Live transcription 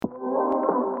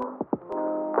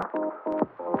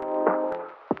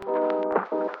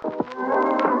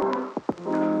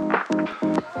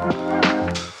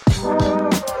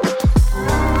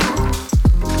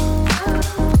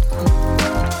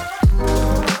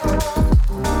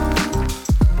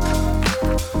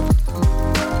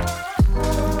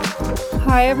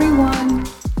Hi everyone!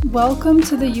 Welcome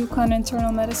to the UConn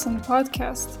Internal Medicine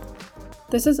Podcast.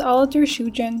 This is Alatur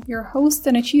Shujan, your host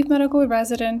and a chief medical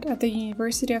resident at the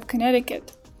University of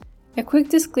Connecticut. A quick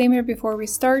disclaimer before we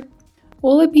start.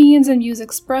 All opinions and views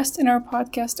expressed in our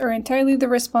podcast are entirely the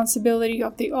responsibility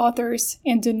of the authors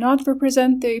and do not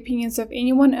represent the opinions of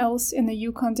anyone else in the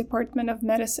UConn Department of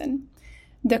Medicine.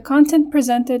 The content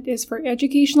presented is for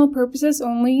educational purposes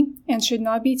only and should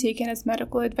not be taken as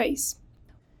medical advice.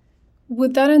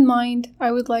 With that in mind,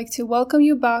 I would like to welcome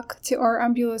you back to our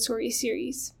ambulatory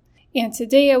series. And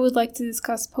today I would like to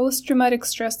discuss post-traumatic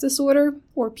stress disorder,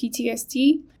 or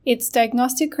PTSD, its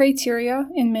diagnostic criteria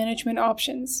and management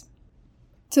options.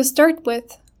 To start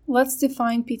with, let's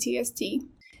define PTSD.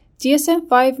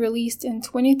 DSM-5 released in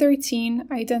 2013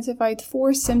 identified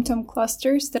 4 symptom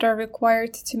clusters that are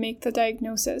required to make the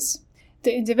diagnosis.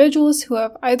 The individuals who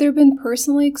have either been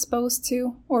personally exposed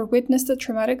to or witnessed a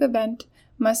traumatic event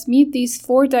must meet these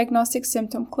 4 diagnostic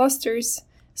symptom clusters,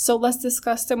 so let's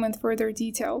discuss them in further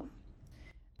detail.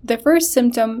 The first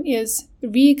symptom is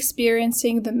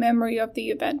re-experiencing the memory of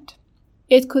the event.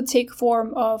 It could take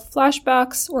form of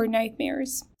flashbacks or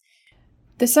nightmares.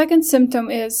 The second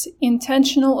symptom is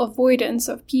intentional avoidance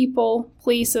of people,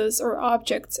 places, or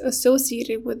objects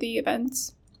associated with the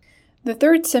events. The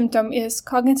third symptom is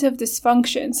cognitive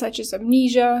dysfunction such as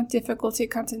amnesia, difficulty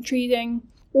concentrating,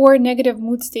 or negative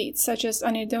mood states such as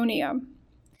anhedonia.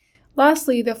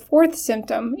 Lastly, the fourth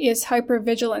symptom is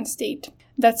hypervigilant state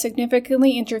that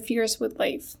significantly interferes with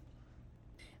life.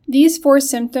 These 4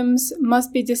 symptoms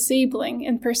must be disabling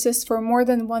and persist for more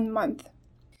than 1 month.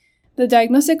 The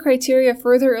diagnostic criteria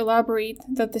further elaborate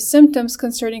that the symptoms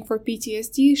concerning for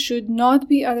PTSD should not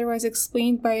be otherwise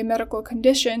explained by a medical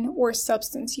condition or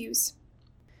substance use.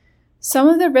 Some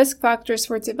of the risk factors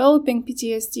for developing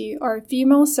PTSD are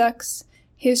female sex,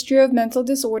 history of mental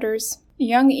disorders,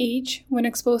 young age when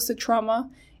exposed to trauma,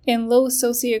 and low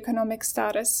socioeconomic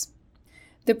status.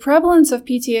 The prevalence of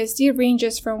PTSD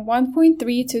ranges from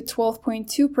 1.3 to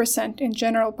 12.2% in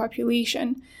general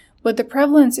population, but the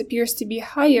prevalence appears to be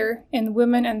higher in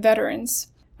women and veterans,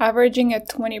 averaging at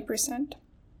 20%.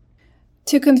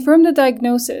 To confirm the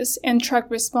diagnosis and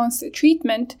track response to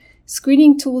treatment,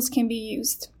 screening tools can be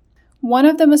used. One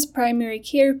of them is Primary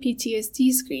Care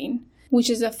PTSD Screen, which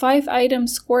is a 5-item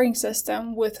scoring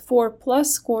system with 4+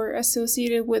 score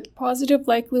associated with positive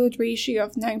likelihood ratio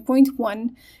of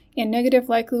 9.1 and negative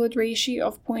likelihood ratio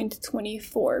of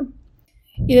 0.24.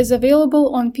 It is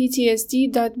available on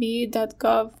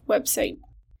ptsd.va.gov website.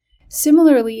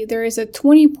 Similarly, there is a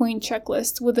 20-point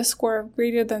checklist with a score of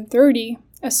greater than 30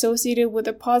 associated with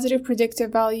a positive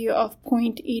predictive value of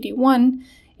 0.81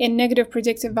 and negative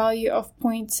predictive value of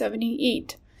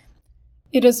 0.78.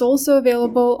 It is also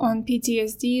available on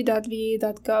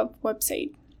ptsd.va.gov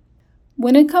website.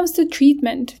 When it comes to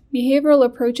treatment, behavioral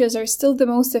approaches are still the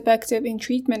most effective in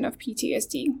treatment of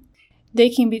PTSD. They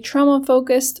can be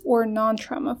trauma-focused or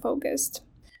non-trauma-focused.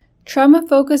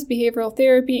 Trauma-focused behavioral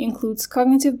therapy includes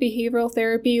cognitive behavioral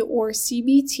therapy or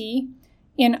CBT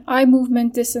and eye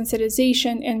movement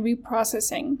desensitization and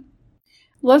reprocessing.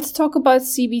 Let's talk about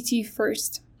CBT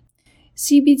first.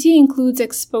 CBT includes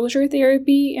exposure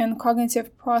therapy and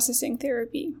cognitive processing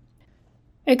therapy.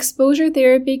 Exposure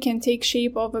therapy can take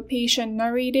shape of a patient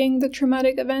narrating the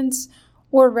traumatic events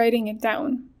or writing it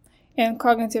down, and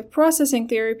cognitive processing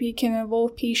therapy can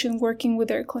involve patients working with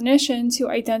their clinician to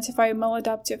identify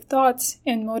maladaptive thoughts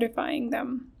and modifying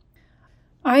them.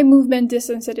 Eye movement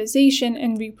desensitization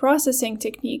and reprocessing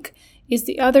technique is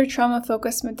the other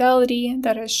trauma-focused modality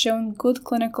that has shown good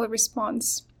clinical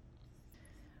response.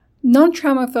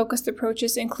 Non-trauma-focused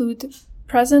approaches include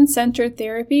present-centered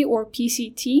therapy, or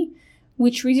PCT,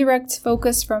 which redirects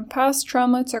focus from past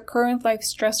trauma to current life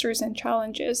stressors and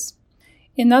challenges.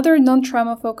 Another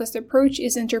non-trauma-focused approach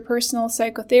is interpersonal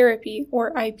psychotherapy,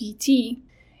 or IPT.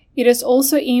 It is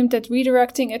also aimed at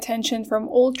redirecting attention from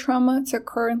old trauma to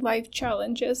current life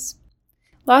challenges.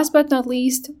 Last but not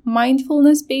least,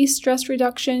 mindfulness-based stress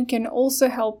reduction can also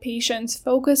help patients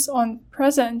focus on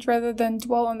present rather than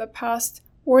dwell on the past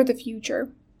or the future.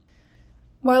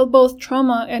 While both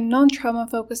trauma and non-trauma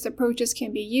focused approaches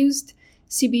can be used,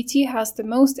 CBT has the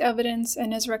most evidence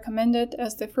and is recommended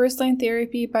as the first-line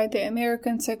therapy by the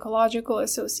American Psychological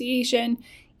Association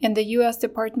and the U.S.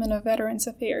 Department of Veterans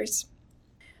Affairs.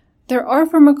 There are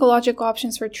pharmacologic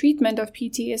options for treatment of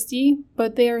PTSD,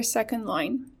 but they are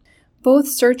second-line. Both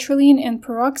sertraline and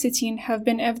paroxetine have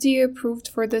been FDA approved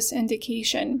for this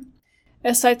indication.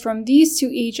 Aside from these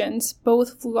 2 agents,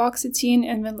 both fluoxetine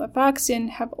and venlafaxine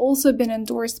have also been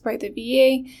endorsed by the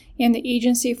VA and the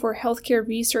Agency for Healthcare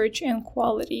Research and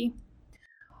Quality.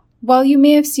 While you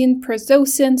may have seen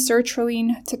prazosin,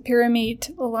 sertraline,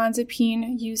 topiramate,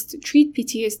 olanzapine used to treat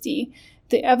PTSD,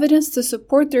 the evidence to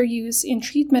support their use in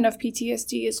treatment of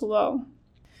PTSD is low.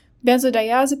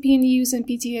 Benzodiazepine use in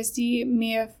PTSD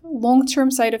may have long-term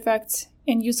side effects,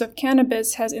 and use of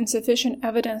cannabis has insufficient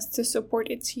evidence to support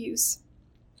its use.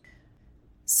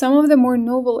 Some of the more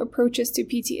novel approaches to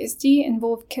PTSD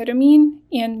involve ketamine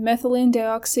and methylene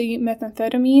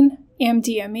dioxymethamphetamine,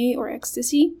 MDMA or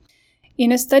ecstasy.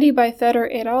 In a study by Fetter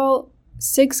et al.,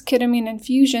 6 ketamine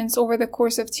infusions over the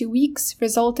course of 2 weeks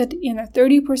resulted in a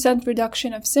 30%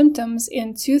 reduction of symptoms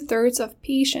in 2/3 of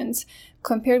patients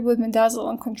compared with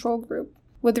midazolam control group,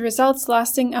 with results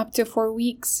lasting up to 4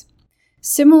 weeks.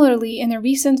 Similarly, in a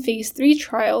recent phase 3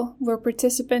 trial, where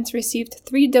participants received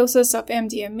 3 doses of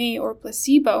MDMA or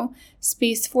placebo,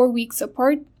 spaced 4 weeks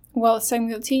apart, while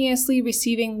simultaneously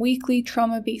receiving weekly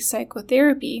trauma-based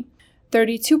psychotherapy,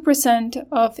 32%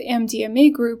 of the MDMA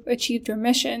group achieved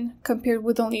remission, compared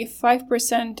with only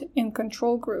 5% in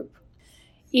control group.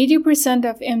 80%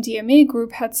 of MDMA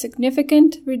group had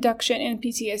significant reduction in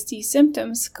PTSD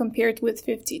symptoms, compared with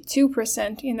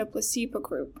 52% in the placebo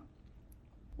group.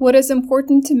 What is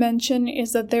important to mention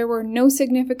is that there were no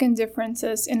significant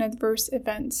differences in adverse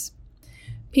events.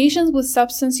 Patients with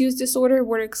substance use disorder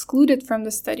were excluded from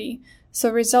the study, so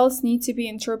results need to be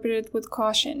interpreted with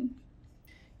caution.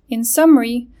 In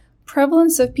summary,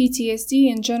 prevalence of PTSD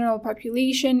in general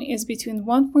population is between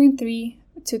 1.3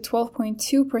 to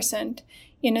 12.2%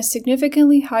 and is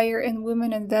significantly higher in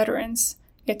women and veterans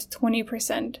at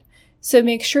 20%. So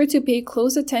make sure to pay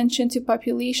close attention to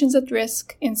populations at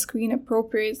risk and screen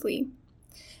appropriately.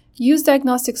 Use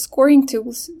diagnostic scoring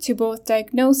tools to both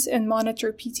diagnose and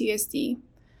monitor PTSD.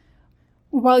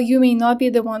 While you may not be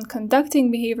the one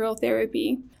conducting behavioral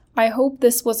therapy, I hope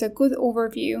this was a good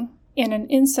overview and an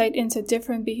insight into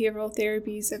different behavioral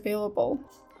therapies available.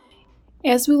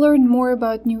 As we learn more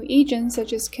about new agents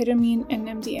such as ketamine and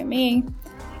MDMA,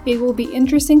 it will be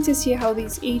interesting to see how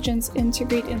these agents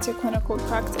integrate into clinical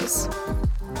practice.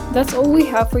 That's all we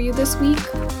have for you this week.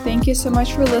 Thank you so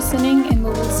much for listening, and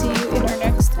we will see you in our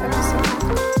next episode.